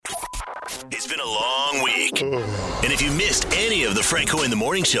It's been a long week. And if you missed any of the Franco in the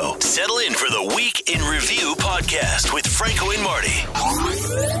Morning Show, settle in for the Week in Review podcast with Franco and Marty.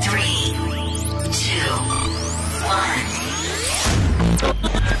 3, 2, 1.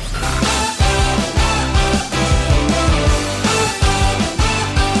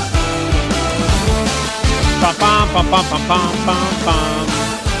 Bum, bum, bum, bum, bum, bum, bum, bum.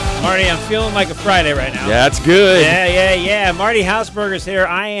 Marty, I'm feeling like a Friday right now. That's good. Yeah. Marty Hausberger's here.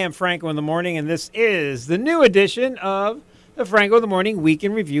 I am Franco in the Morning, and this is the new edition of the Franco in the Morning Week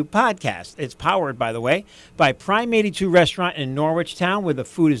in Review podcast. It's powered, by the way, by Prime 82 Restaurant in Norwich Town, where the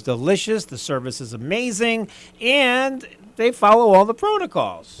food is delicious, the service is amazing, and they follow all the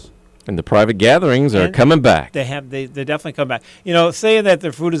protocols. And the private gatherings are coming back. They definitely come back. You know, saying that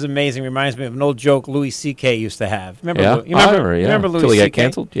their food is amazing reminds me of an old joke Louis C.K. used to have. Remember? Yeah, You remember? yeah. Remember Louis Till he C.K.? got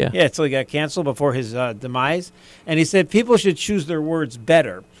canceled? Yeah. Yeah, till he got canceled before his demise. And he said people should choose their words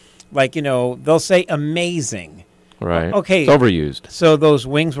better. Like, you know, they'll say amazing. Right. Okay. It's overused. So those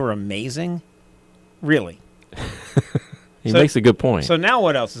wings were amazing? Really? He makes a good point. So now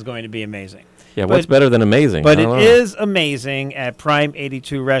what else is going to be amazing? Yeah, what's better than amazing? But I it don't know. is amazing at Prime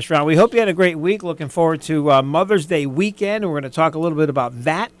 82 Restaurant. We hope you had a great week. Looking forward to Mother's Day weekend, and we're going to talk a little bit about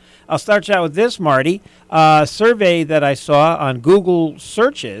that. I'll start you out with this, Marty. Survey that I saw on Google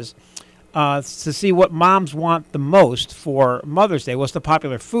searches to see what moms want the most for Mother's Day. What's the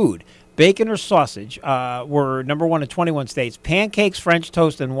popular food? Bacon or sausage were number one in 21 states. Pancakes, French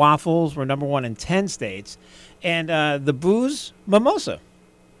toast, and waffles were number one in 10 states. And the booze, mimosa.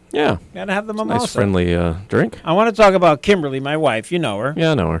 Yeah. Got to have the It's a mimosa. nice, friendly drink. I want to talk about Kimberly, my wife. You know her.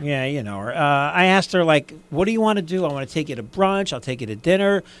 Yeah, I know her. Yeah, you know her. I asked her, like, what do you want to do? I want to take you to brunch. I'll take you to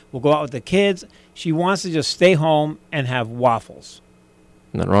dinner. We'll go out with the kids. She wants to just stay home and have waffles.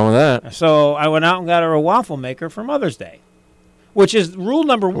 Nothing wrong with that. So I went out and got her a waffle maker for Mother's Day, which is rule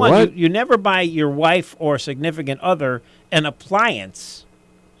number one. What? You never buy your wife or significant other an appliance.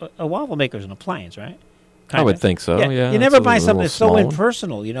 A waffle maker is an appliance, right? I would think so, yeah. You never It's a buy little something that's so small.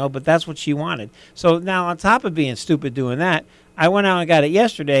 impersonal, you know, but that's what she wanted. So now, on top of being stupid doing that, I went out and got it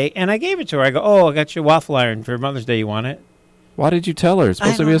yesterday, and I gave it to her. I go, oh, I got your waffle iron for Mother's Day. You want it? Why did you tell her? It's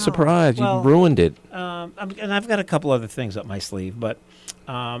supposed to be don't a know. surprise. Well, You ruined it. And I've got a couple other things up my sleeve, but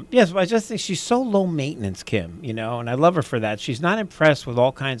yes, but I just think she's so low maintenance, Kim, you know, and I love her for that. She's not impressed with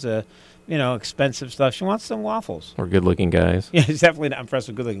all kinds of, you know, expensive stuff. She wants some waffles. We're good-looking guys. Yeah, she's definitely not impressed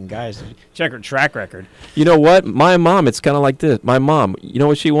with good-looking guys. Check her track record. You know what? My mom, it's kind of like this. My mom, you know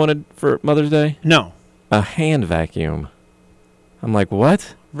what she wanted for Mother's Day? No. A hand vacuum. I'm like,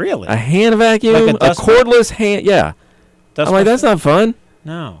 what? Really? A hand vacuum? Like a a dust cordless hand? Yeah. Dust I'm like, that's not fun.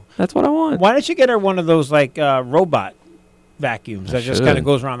 No. That's what I want. Why don't you get her one of those, like, robot vacuums I that just should. kind of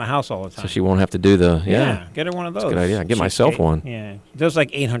goes around the house all the time? So she won't have to do the, yeah. Get her one of those. That's a good idea. Get myself Cheapskate. one. Yeah. Those like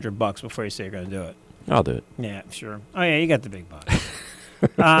 $800 before you say you're going to do it. I'll do it. Yeah, sure. Oh, yeah, you got the big bucks.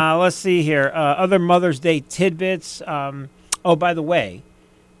 Let's see here. Other Mother's Day tidbits. Oh, by the way,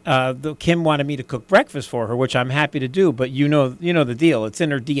 Kim wanted me to cook breakfast for her, which I'm happy to do. But you know the deal. It's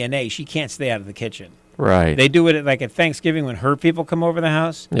in her DNA. She can't stay out of the kitchen. Right. They do it at Thanksgiving when her people come over the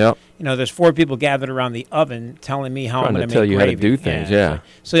house. Yep. You know, there's 4 people gathered around the oven telling me how I'm Trying going to to tell make you how to gravy. do things, yeah.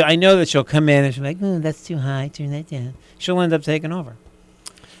 So I know that she'll come in and she'll be like, that's too high. Turn that down. She'll end up taking over.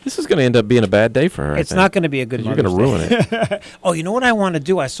 This is going to end up being a bad day for her. It's not going to be a good You're going to Mother's ruin Day. it. Oh, you know what I want to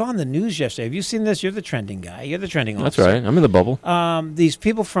do? I saw on the news yesterday. Have you seen this? You're the trending guy. You're the trending That's officer. right. I'm in the bubble. These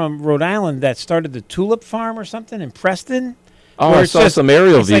people from Rhode Island that started the tulip farm or something in Preston. Oh, where I it's saw just- some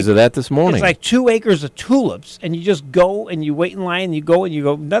aerial it's views of that this morning. It's like 2 acres of tulips, and you just go and you wait in line, and you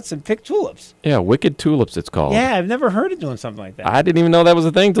go nuts and pick tulips. Yeah, Wicked Tulips it's called. Yeah, I've never heard of doing something like that. I didn't even know that was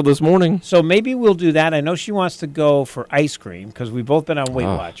a thing till this morning. So maybe we'll do that. I know she wants to go for ice cream because we've both been on Weight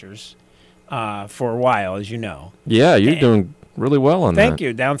Oh. Watchers for a while, as you know. Yeah, you're And- doing really well on that. Thank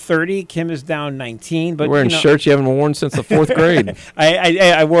you. Down 30. Kim is down 19. But You're wearing you know, shirts you haven't worn since the 4th grade.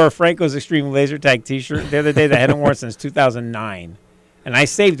 I wore a Franco's Extreme Laser Tag T-shirt the other day that I hadn't worn since 2009. And I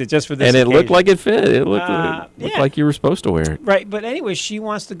saved it just for this And it looked occasion. like it fit. It looked Yeah. like you were supposed to wear it. Right, but anyway, she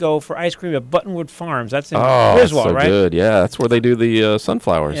wants to go for ice cream at Buttonwood Farms. That's in Oh, that's Griswold, so right? good. Yeah, that's where they do the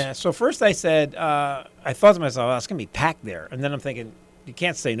sunflowers. Yeah, so first I said, I thought to myself, oh, it's going to be packed there. And then I'm thinking, you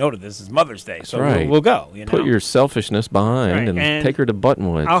can't say no to this. It's Mother's Day, so right. we'll go. You know? Put your selfishness behind Right, and and take her to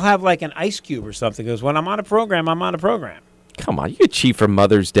Buttonwood. I'll have like an ice cube or something. Because when I'm on a program, I'm on a program. Come on, you get cheap for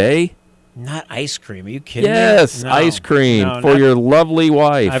Mother's Day. Not ice cream. Are you kidding me? Yes, No. ice cream No, for not- your lovely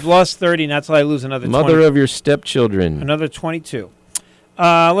wife. I've lost 30, not till I lose another Mother 20. of your stepchildren. Another 22.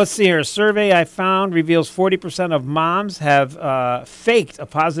 Let's see here. A survey I found reveals 40% of moms have faked a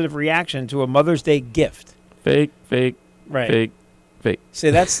positive reaction to a Mother's Day gift. Fake, Right. fake. Fake. See,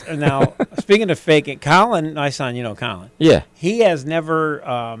 that's now speaking of faking. Colin, my son, you know Colin. Yeah. He has never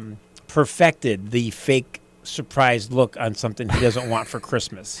perfected the fake surprised look on something he doesn't want for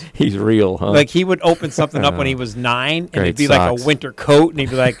Christmas. He's real, huh? Like he would open something up when he was 9, and Great it'd be socks. like a winter coat, and he'd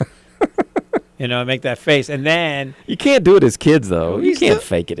be like, make that face, and then You can't do it as kids, though. He You can't still-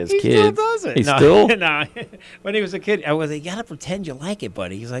 fake it as he kids. still does it. He no, still? no. When he was a kid, I was like, you gotta pretend you like it,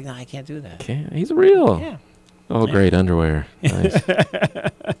 buddy. He's like, no, I can't do that. Can't. He's real. Yeah, Oh, great underwear. Nice.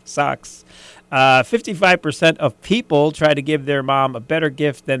 socks. 55% of people try to give their mom a better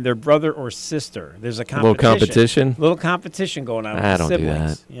gift than their brother or sister. There's a little competition. Little competition going on. I with don't the do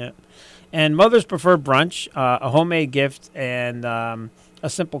siblings. Yeah. And mothers prefer brunch, a homemade gift, and a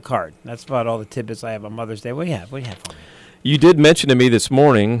simple card. That's about all the tidbits I have on Mother's Day. What do you have? What do you have for me? You did mention to me this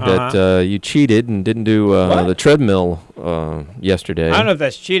morning that you cheated and didn't do What? the treadmill yesterday. I don't know if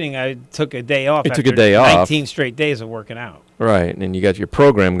that's cheating. I took a day off. You took after a day off. 19 straight days of working out. Right, and you got your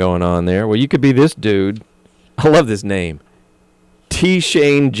program going on there. Well, you could be this dude. I love this name. T.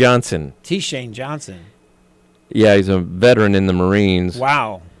 Shane Johnson. T. Shane Johnson. Yeah, he's a veteran in the Marines.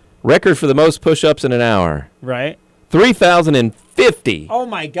 Wow. Record for the most push-ups in an hour. Right? 3,050. Oh,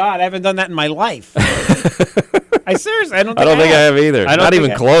 my God. I haven't done that in my life. I seriously, I don't I don't think I have either. I don't Not think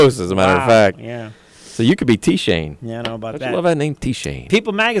even I- close, as a matter Wow. of fact. Yeah. So you could be T. Shane. Yeah, I know about Don't that. you love that name, T. Shane?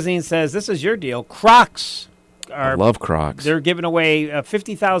 People Magazine says this is your deal. Crocs I are love Crocs. they're giving away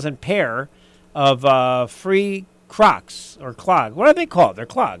 50,000 pair of free Crocs or clogs. What are they called? They're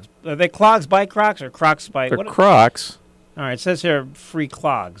clogs. Are they clogs by Crocs or Crocs by They're what? Crocs. All right, it says here free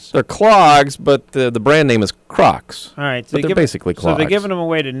clogs. They're clogs, but the brand name is Crocs. All right, But they're basically So they're clogs. giving them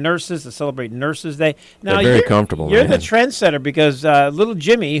away to nurses to celebrate Nurses Day. Now They're very you're- comfortable, You're man. the trendsetter because little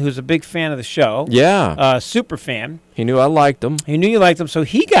Jimmy, who's a big fan of the show, Yeah. super fan, He knew I liked them. he knew you liked them, so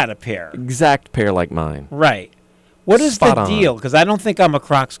he got a pair. Exact pair like mine. Right. What is Spot the on. deal? Because I don't think I'm a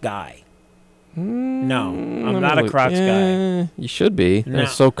Crocs guy. No, I'm not a Crocs guy. You should be. No. They're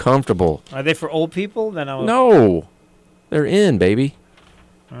so comfortable. Are they for old people? Then I'll. No. They're in, baby.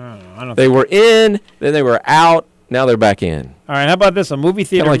 I don't They were in, then they were out, now they're back in. All right. How about this? A movie Kind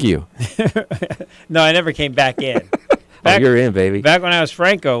theater. of like you. No, I never came back in. Oh, Back, you're in, baby. back when I was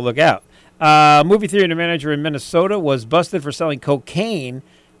Franco, look out. Movie theater manager in Minnesota was busted for selling cocaine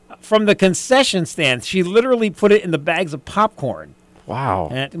from the concession stand. She literally put it in the bags of popcorn. Wow.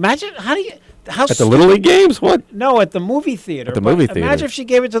 And imagine how At the Little League games? What? No, at the movie theater. At the But movie Imagine theater. if she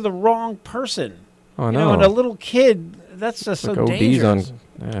gave it to the wrong person. Oh, You no. know, and a little kid. That's just so Like ODs dangerous.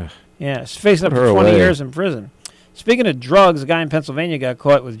 on. Yeah, she's facing up Put to her 20 away. years in prison. Speaking of drugs, a guy in Pennsylvania got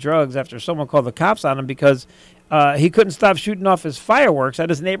caught with drugs after someone called the cops on him because he couldn't stop shooting off his fireworks at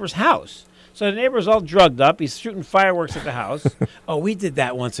his neighbor's house. So the neighbor's all drugged up. He's shooting fireworks at the house. Oh, we did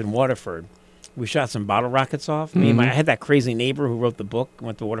that once in Waterford. We shot some bottle rockets off. Me and I had that crazy neighbor who wrote the book,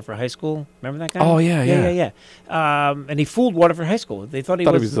 went to Waterford High School. Remember that guy? Oh, yeah. yeah. And he fooled Waterford High School. They thought he I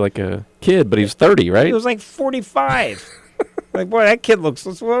thought was, he was like a kid, but he was 30, right? he was like 45. Like, boy, that kid looks.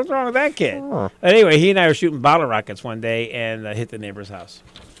 What's wrong with that kid? Anyway, he and I were shooting bottle rockets one day and hit the neighbor's house.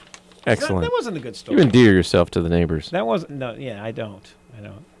 Excellent. That wasn't a good story. You endear yourself to the neighbors. That wasn't. No, yeah, I don't.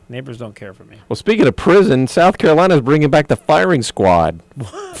 Neighbors don't care for me. Well, speaking of prison, South Carolina's bringing back the firing squad.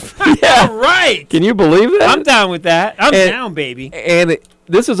 Yeah. All right. Can you believe that? I'm down with that. I'm And- down, baby. And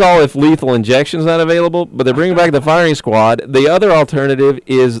this is all if lethal injection's not available, but they're bringing back the firing squad. The other alternative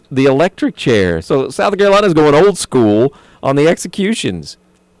is the electric chair. So South Carolina's going old school on the executions.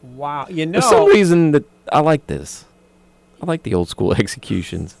 Wow. You For some know, reason, that I like this. I like the old school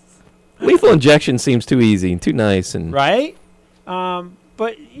executions. Lethal injection seems too easy and too nice. And right?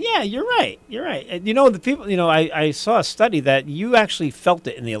 But yeah, you're right. You're right. And you know, the people. You know, I saw a study that you actually felt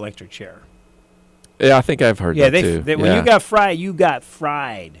it in the electric chair. yeah, I think I've heard Yeah, that too. when you got fried, you got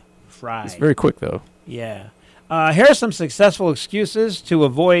fried. Fried. It's very quick though. Yeah. Here are some successful excuses to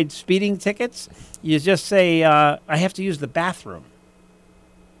avoid speeding tickets. You just say, I have to use the bathroom.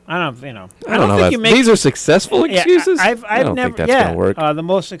 I don't, you know. I don't know. think you make. These are successful Yeah, excuses. I've I don't never. think that's yeah, gonna work. The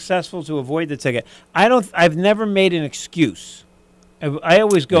most successful to avoid the ticket. I've never made an excuse. I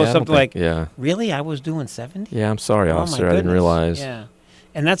always go Yeah, I don't something like, think- yeah, "Really, I was doing 70?" yeah. I'm sorry, Oh, my officer. I didn't goodness. realize. Yeah,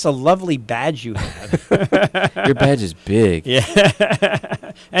 and that's a lovely badge you have. Your badge is big.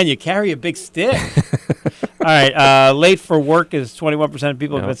 Yeah, and you carry a big stick. All right, late for work is 21% of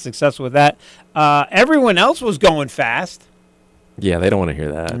people have Yep. been successful with that. Everyone else was going fast. Yeah, they don't want to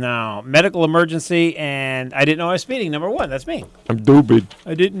hear that. No, medical emergency, and I didn't know I was speeding. Number one, that's me. I'm stupid.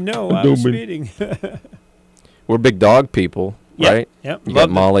 I didn't know I was Stupid. speeding. We're big dog people. Yep, right? Yep. You got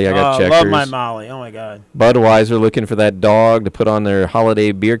Molly, I got Checkers. Love my Molly. Oh, my God. Budweiser looking for that dog to put on their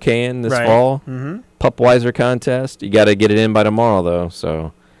holiday beer can this Right. fall. Mm-hmm. Pupweiser contest. You got to get it in by tomorrow, though.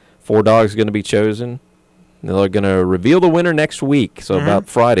 So 4 dogs are going to be chosen. They're going to reveal the winner next week. So about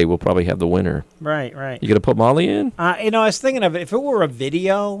Friday, we'll probably have the winner. Right. You going to put Molly in? I was thinking of it. If it were a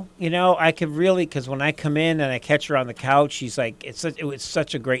video, I could really, because when I come in and I catch her on the couch, she's like, it was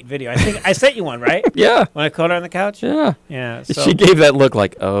such a great video. I think I sent you one, right? Yeah. When I caught her on the couch? Yeah. Yeah. So, She gave that look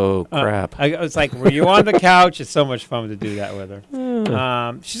like, oh, crap. I was like, were you on the couch? It's so much fun to do that with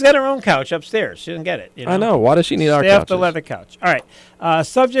her. She's got her own couch upstairs. She doesn't get it. I know. Why does she need our They have couches? the leather couch. All right.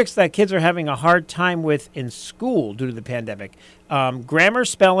 Subjects that kids are having a hard time with in school due to the pandemic. Grammar,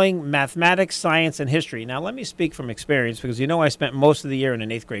 spelling, mathematics, science, and history. Now, let me speak from experience because I spent most of the year in an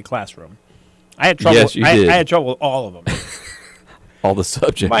 8th grade classroom. I had trouble. Yes, you did. I had trouble with all of them. All the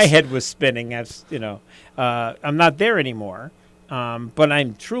subjects. My head was spinning. I'm not there anymore. But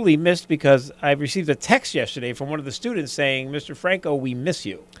I'm truly missed because I received a text yesterday from one of the students saying, "Mr. Franco, we miss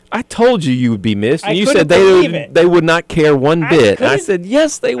you." I told you would be missed. And I you couldn't said believe it. they would not care one bit. And I couldn't- said,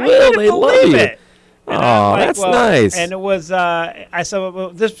 yes, they I will. couldn't They love believe you. it. Oh, And I'm like, that's well, nice. And it was, I said, well,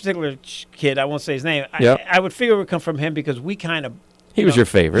 this particular kid, I won't say his name, Yep. I would figure it would come from him because we kind of. He was your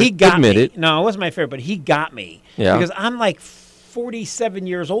favorite. He got Admit me. it. No, it wasn't my favorite, but he got me. Yeah. Because I'm like 47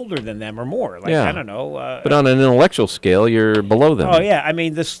 years olher than them or more. Like, Yeah. I don't know. But on an intellectual scale, you're below them. Oh yeah, I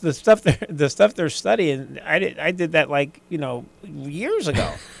mean the stuff they're studying. I did that years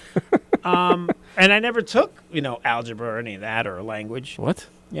ago, and I never took algebra or any of that or language. What?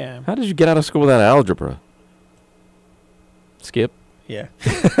 Yeah, How did you get out of school without algebra? Skip? yeah.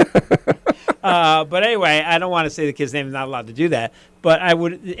 But anyway, I don't want to say the kid's name. I'm not allowed to do that. But I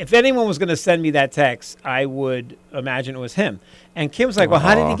would, if anyone was going to send me that text, I would imagine it was him. And Kim's like, "Well,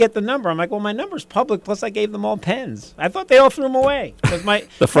 how did he get the number?" I'm like, "Well, my number's public. Plus, I gave them all pens. I thought they all threw them away because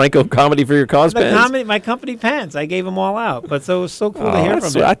The Franco Comedy for Your Cause pens? my company pens. I gave them all out. But so it was so cool to hear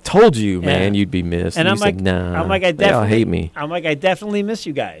from him. I told you, man, Yeah. you'd be missed. And you I'm like, said, nah, I'm like, I they all definitely hate me. I'm like, I definitely miss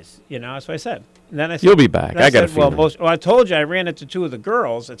you guys. That's what I said. And then I said, You'll be back. then I got a said, well, feeling. I told you I ran into 2 of the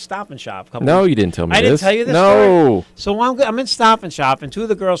girls at Stop and Shop. A couple No, weeks- you didn't tell me I this. didn't tell you this No. story. So I'm in Stop and Shop, and 2 of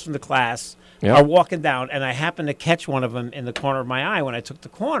the girls from the class Yep. are walking down, and I happened to catch one of them in the corner of my eye when I took the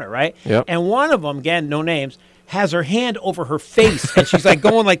corner, right? Yep. And one of them, again, no names, has her hand over her face, and she's like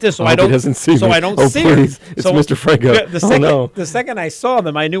going like this, so I I hope he don't doesn't see so me. I don't Oh, see please. her. It's So Mr. Franco. The second, Oh, no. the second I saw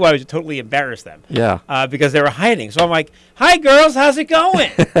them, I knew I was totally embarrassed them. Yeah. Because they were hiding. So I'm like, "Hi, girls, how's it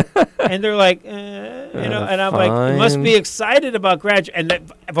going?" And they're like, and I'm like, "Must fine. be excited about graduate."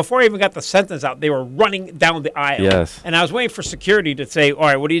 And before I even got the sentence out, they were running down the aisle. Yes. And I was waiting for security to say, "All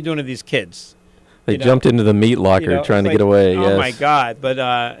right, what are you doing to these kids?" They jumped into the meat locker trying to It's get like, away. Oh yes. my God! But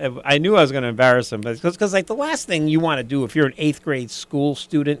I knew I was going to embarrass them, because the last thing you want to do if you're an 8th grade school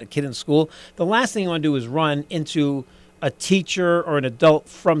student, a kid in school, the last thing you want to do is run into a teacher or an adult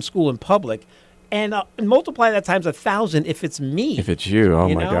from school in public, and multiply that times 1,000 if it's me. If it's you, oh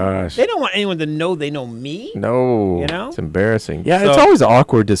you my know? gosh. They don't want anyone to know they know me. No, know? It's embarrassing. Yeah, So- it's always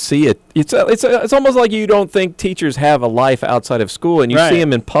awkward to see it. It's almost like you don't think teachers have a life outside of school, and you Right. see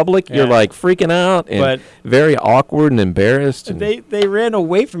them in public, you're Yeah. like freaking out and But- very awkward and embarrassed. And They ran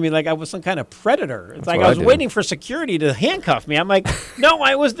away from me like I was some kind of predator. It's like what I I was do. waiting for security to handcuff me. I'm like, "No,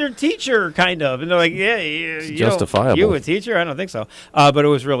 I was their teacher, kind of." And they're like, "Yeah, you don't- justifiable. You a teacher? I don't think so." But it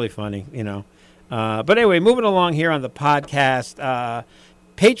was really funny, But anyway, moving along here on the podcast,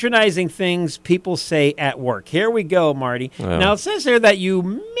 patronizing things people say at work. Here we go, Marty. Well. Now it says here that you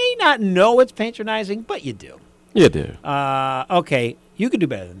may not know it's patronizing, but you do. you do. Okay, you could do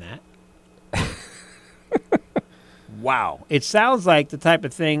better than that. Wow. It sounds like the type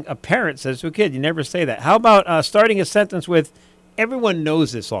of thing a parent says to a kid. You never say that. How about starting a sentence with, "Everyone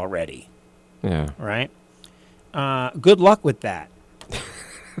knows this already," Yeah. right? Good luck with that.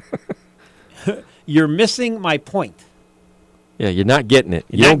 You're missing my point. Yeah, you're not getting it.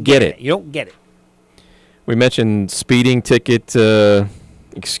 You don't get it. You don't get it. We mentioned speeding ticket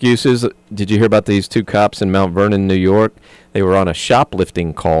excuses. Did you hear about these 2 cops in Mount Vernon, New York? They were on a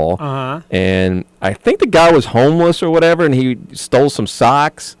shoplifting call, and I think the guy was homeless or whatever, and he stole some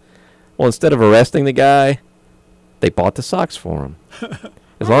socks. Well, instead of arresting the guy, they bought the socks for him.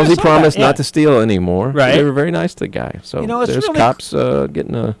 As long as he saw promised that, yeah. not to steal anymore. Right. They were very nice to the guy. So It's there's really cops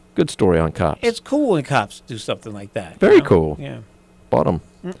getting a good story on cops. It's cool when cops do something like that. Very cool. Yeah. Bought them.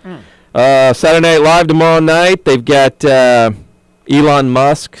 Saturday Night Live tomorrow night. They've got Elon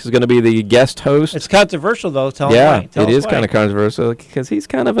Musk is going to be the guest host. It's controversial, though. Tell yeah, us why. it is kind of controversial because he's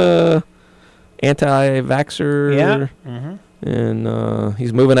kind of a anti-vaxxer. Yeah. Mm-hmm. And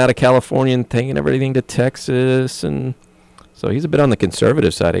he's moving out of California and taking everything to Texas. And So he's a bit on the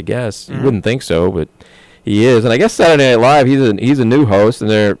conservative side, I guess. You wouldn't think so, but he is. And I guess Saturday Night Live, he's a new host, and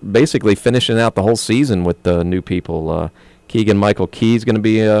they're basically finishing out the whole season with the new people. Keegan-Michael Key's going to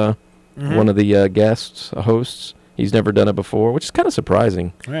be one of the guests, hosts. He's never done it before, which is kind of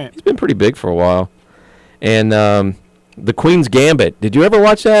surprising. Right. He's been pretty big for a while. And The Queen's Gambit. Did you ever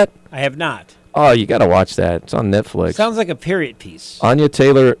watch that? I have not. Oh, you got to watch that. It's on Netflix. Sounds like a period piece. Anya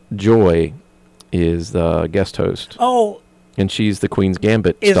Taylor-Joy is the guest host. Oh, And she's the Queen's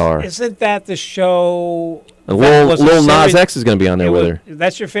Gambit star. Isn't that the show? Lil Nas X is going to be on there with her.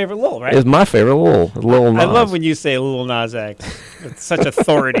 That's your favorite Lil, right? It's my favorite Lil Nas. I love when you say Lil Nas X. It's such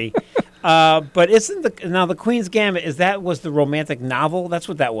authority. But isn't the Queen's Gambit? Was the romantic novel? That's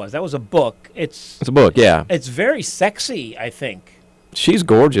what that was. That was a book. It's a book, yeah. It's very sexy, I think. She's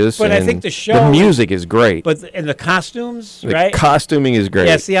gorgeous. But I and think the show, the music is great. And the costumes, the right? Costuming is great.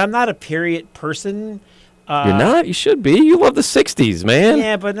 Yeah. See, I'm not a period person. You're not. You should be. You love the '60s, man.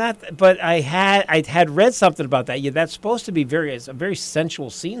 Yeah, but not. But I had read something about that. Yeah, that's supposed to be very sensual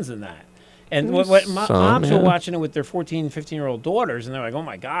scenes in that. And what moms were watching it with their 14, 15-year-old daughters, and they're like, "Oh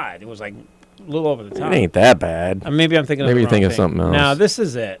my God!" It was like a little over the top. It ain't that bad. Maybe I'm thinking. Maybe of the you're thinking wrong of something else. No, this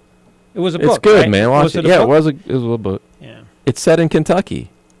is it. It was a book. It's good, right? man. Watch it. Yeah, it was a little book. Yeah. It's set in Kentucky.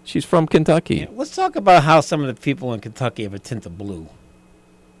 She's from Kentucky. Yeah, let's talk about how some of the people in Kentucky have a tint of blue.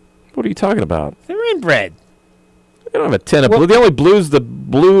 What are you talking about? They're inbred. They don't have a tint of blue. The only blue is the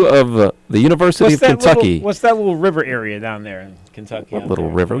blue of the University of Kentucky. What's that little river area down there in Kentucky? What little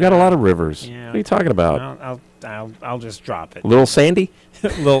river? We got a lot of rivers. Yeah. What are you talking about? I'll just drop it. Little Sandy?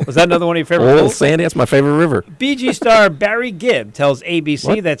 Is that another one of your favorite? Little Sandy? That's my favorite river. Bee Gees star Barry Gibb tells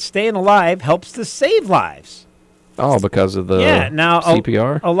ABC that staying alive helps to save lives. Oh, because of the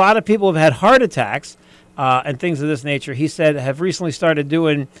CPR? A lot of people have had heart attacks and things of this nature. He said have recently started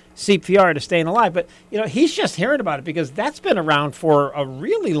doing CPR to staying alive. But, he's just hearing about it because that's been around for a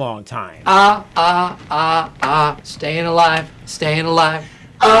really long time. Staying alive, staying alive.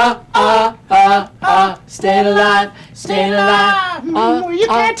 Staying alive, staying alive. You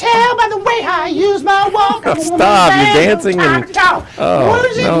can't tell by the way I use my walk. Stop, you're dancing and... Oh,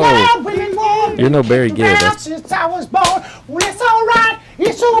 no. You're no Barry Gibb. Since I was born. Well, it's all right.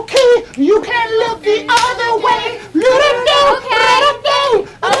 It's okay. You can look the other way.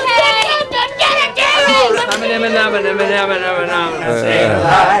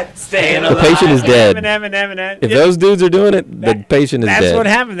 The patient is dead. If those dudes are doing it, the patient is dead. That's what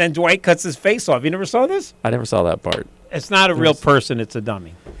happened. Then Dwight cuts his face off. You never saw this? I never saw that part. It's not a real person. It's a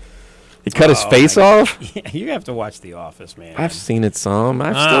dummy. He cut his face off? Yeah, you have to watch The Office, man. I've seen it some.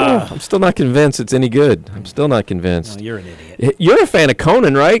 I'm still not convinced it's any good. I'm still not convinced. No, you're an idiot. You're a fan of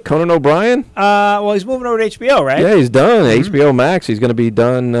Conan, right? Conan O'Brien? Well, he's moving over to HBO, right? Yeah, he's done. HBO Max. He's going to be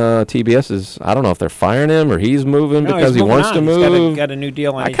done. TBS is, I don't know if they're firing him or he's moving because he wants to move. He's got a new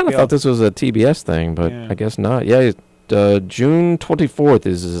deal on HBO. I kind of thought this was a TBS thing, but I guess not. Yeah, June 24th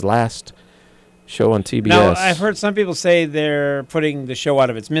is his last show on TBS. Now, I've heard some people say they're putting the show out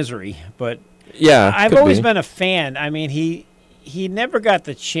of its misery, but yeah, I've always been a fan. I mean, he never got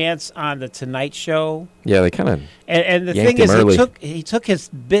the chance on the Tonight Show. Yeah, they kind of and the thing is, he took his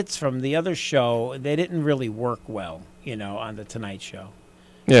bits from the other show. They didn't really work well, on the Tonight Show.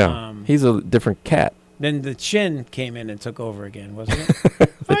 Yeah, he's a different cat. Then the Chin came in and took over again, wasn't it?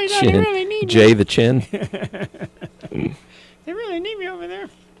 Chin. Really need Jay me. the Chin. They really need me over there.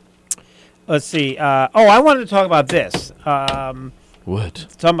 Let's see. I wanted to talk about this. What?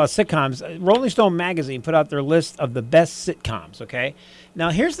 Talking about sitcoms. Rolling Stone magazine put out their list of the best sitcoms, okay? Now,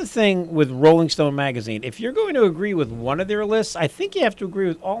 here's the thing with Rolling Stone magazine. If you're going to agree with one of their lists, I think you have to agree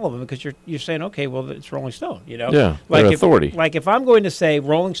with all of them because you're saying, okay, well, it's Rolling Stone, Yeah, like they're authority. Like if I'm going to say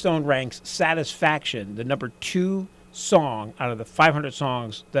Rolling Stone ranks Satisfaction, the number 2 song out of the 500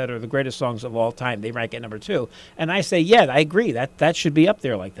 songs that are the greatest songs of all time, they rank at number 2. And I say, yeah, I agree. That should be up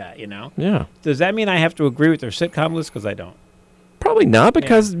there like that, Yeah. Does that mean I have to agree with their sitcom list? Because I don't. Probably not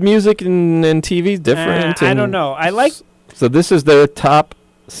because music and TV is different. I don't know. So this is their top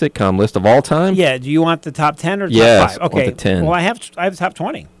sitcom list of all time? Yeah. Do you want the top 10 or top 5? Yes, Okay. I want the 10. Well, I have the top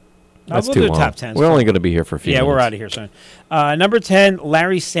 20. That's we'll too do long. top 10. We're only going to be here for a few minutes. we're out of here soon. Number 10,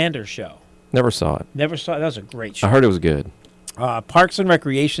 Larry Sanders Show. Never saw it. Never saw it. That was a great show. I heard it was good. Parks and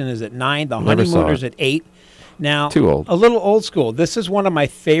Recreation is at 9. The Never saw Honeymooners it. at 8. Now, Too old. A little old school. This is one of my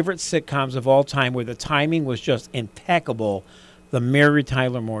favorite sitcoms of all time where the timing was just impeccable. The Mary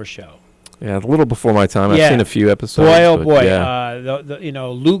Tyler Moore Show. Yeah, a little before my time. Yeah. I've seen a few episodes. Boy, oh but boy. Yeah.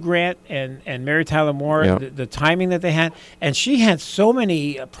 Lou Grant and Mary Tyler Moore, Yeah. the timing that they had. And she had so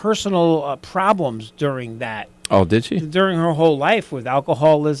many personal problems during that. Oh, did she? during her whole life with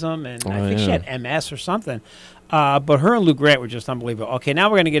alcoholism, and I think she yeah. had MS or something. But her and Lou Grant were just unbelievable. Okay, now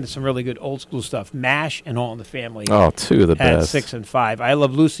we're going to get into some really good old school stuff. MASH and All in the Family. Oh, two of the at best. 6 and 5. I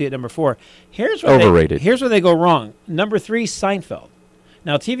Love Lucy at number 4. Here's where Overrated. here's where they go wrong. Number 3, Seinfeld.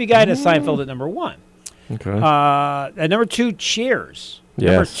 Now, TV Guide has Seinfeld at number 1. Okay. At number 2, Cheers. Yes,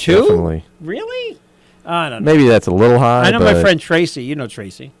 number 2? definitely. Really? I don't know. Maybe that's a little high. I know my but friend Tracy. You know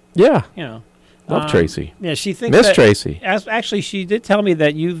Tracy. Yeah, You know. love Tracy. Yeah, she thinks Miss that- Tracy. Actually, she did tell me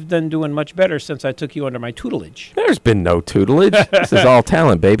that you've been doing much better since I took you under my tutelage. There's been no tutelage. This is all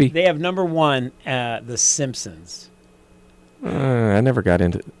talent, baby. They have number 1, The Simpsons. I never got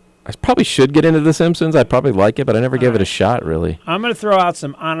into. I probably should get into The Simpsons. I probably like it, but I never gave it a shot. Really. I'm going to throw out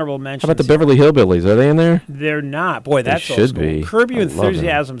some honorable mentions. How about the Beverly Hillbillies? Are they in there? They're not. Boy, that's old should school. be. Curb Your I love them.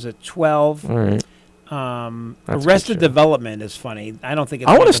 Enthusiasm's at 12. All right. That's a Arrested good show. Development is funny. I don't think it's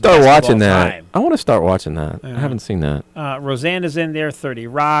I one want of to the start best of watching all that. time. I want to start watching that. I haven't seen that. Roseanne is in there. 30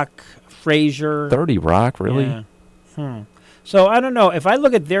 Rock, Frasier. 30 Rock, really? Yeah. So I don't know. If I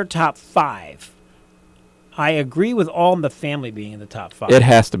look at their top 5, I agree with All in the Family being in the top 5. It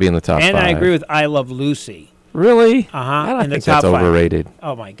has to be in the top and 5. I agree with I Love Lucy. Really? I don't in the think top that's 5. overrated.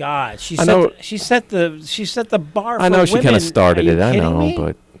 Oh my God, she I know- set the bar. For I know she women. kind of started Are you it. I kidding know, me?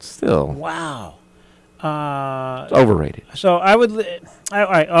 but still, Wow. it's overrated. So I would. All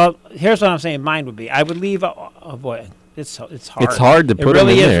right. Here's what I'm saying. Mine would be. I would leave. Oh boy, it's hard. It's hard to It put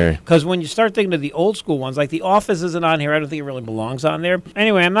really them in is, there. because when you start thinking of the old school ones, like The Office isn't on here. I don't think it really belongs on there.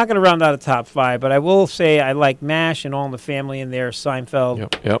 Anyway, I'm not going to round out a top 5, but I will say I like MASH and All in the Family in there.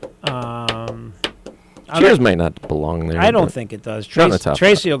 Seinfeld. Yep. Cheers might not belong there. I don't but- think it does. Not in the Tracy, top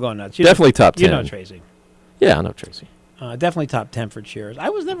Tracy will go nuts. You Definitely top You 10. know Tracy. Yeah, I know Tracy. Definitely top 10 for Cheers. I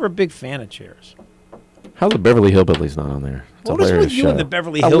was never a big fan of Cheers. How's the Beverly Hillbillies not on there? It's a What is hilarious with you show. and the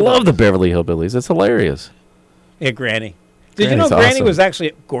Beverly I love Hillbillies? the Beverly Hillbillies. It's hilarious. Yeah, Granny. Did you know Granny's Granny awesome. was actually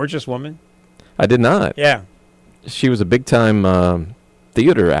a gorgeous woman? I did not. Yeah. She was a big-time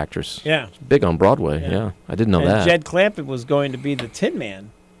theater actress. Yeah. Big on Broadway. Yeah. Yeah, I didn't know And that. Jed Clampett was going to be the Tin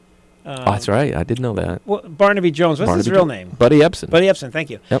Man. Oh, that's right. I did know that. Well, Barnaby Jones. What's his Barnaby real Jo- name? Buddy Epson. Buddy Epson.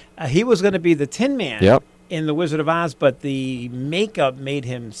 Thank you. Yep. He was going to be the Tin Man Yep. in The Wizard of Oz, but the makeup made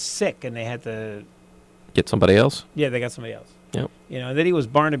him sick, and they had to. Get somebody else. Yeah, they got somebody else. Yep. You know, then he was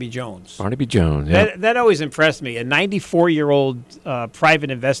Barnaby Jones. Barnaby Jones. Yeah. That always impressed me. A 94-year-old private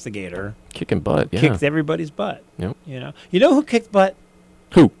investigator Kicking butt. Yeah. kicked everybody's butt. Yep. You know who kicked butt?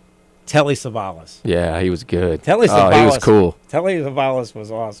 Who? Telly Savalas. Yeah, he was good. Telly Oh, he was Savalas. cool. Telly Savalas was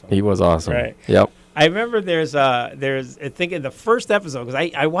awesome. He was awesome. Right. Yep. I remember there's I think in the first episode,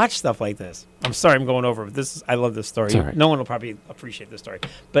 because I watch stuff like this. I'm sorry I'm going over, but I love this story. It's all right. No one will probably appreciate this story.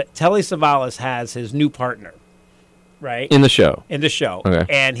 But Telly Savalas has his new partner, right? In the show. In the show. Okay.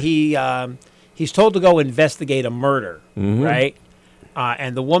 And he's told to go investigate a murder, Mhm. right?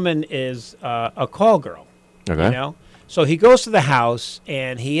 And the woman is a call girl, Okay. you know? So he goes to the house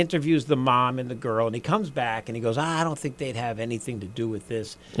and he interviews the mom and the girl, and he comes back and he goes, I don't think they'd have anything to do with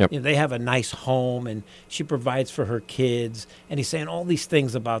this. Yep. You know, they have a nice home and she provides for her kids. And he's saying all these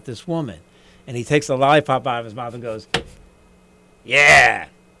things about this woman. And he takes a lollipop out of his mouth and goes, yeah,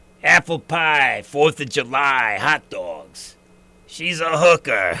 apple pie, 4th of July, hot dogs. She's a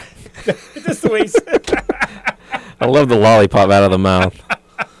hooker. That's the way he said. I love the lollipop out of the mouth.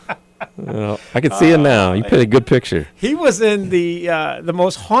 I can see it now. You painted a good picture. He was in the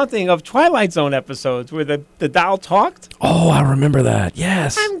most haunting of Twilight Zone episodes where the doll talked. Oh, I remember that.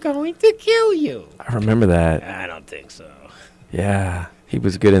 Yes. I'm going to kill you. I remember that. I don't think so. Yeah. He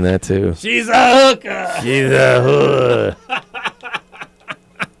was good in that too. She's a hooker. She's a hood.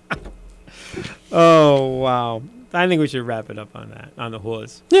 Oh, wow. I think we should wrap it up on that, on the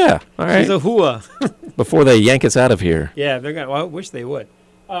hoods. Yeah. All right. She's a hooah. Before they yank us out of here. Yeah, they're going to. Well, I wish they would.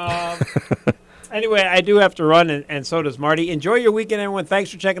 Anyway, I do have to run, and so does Marty. Enjoy your weekend, everyone. Thanks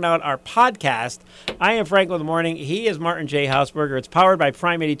for checking out our podcast. I am Frank in the Morning. He is Martin J. Hausberger. It's powered by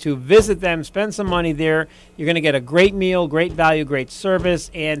Prime 82. Visit them. Spend some money there. You're going to get a great meal, great value, great service,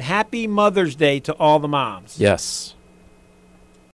 and happy Mother's Day to all the moms. Yes.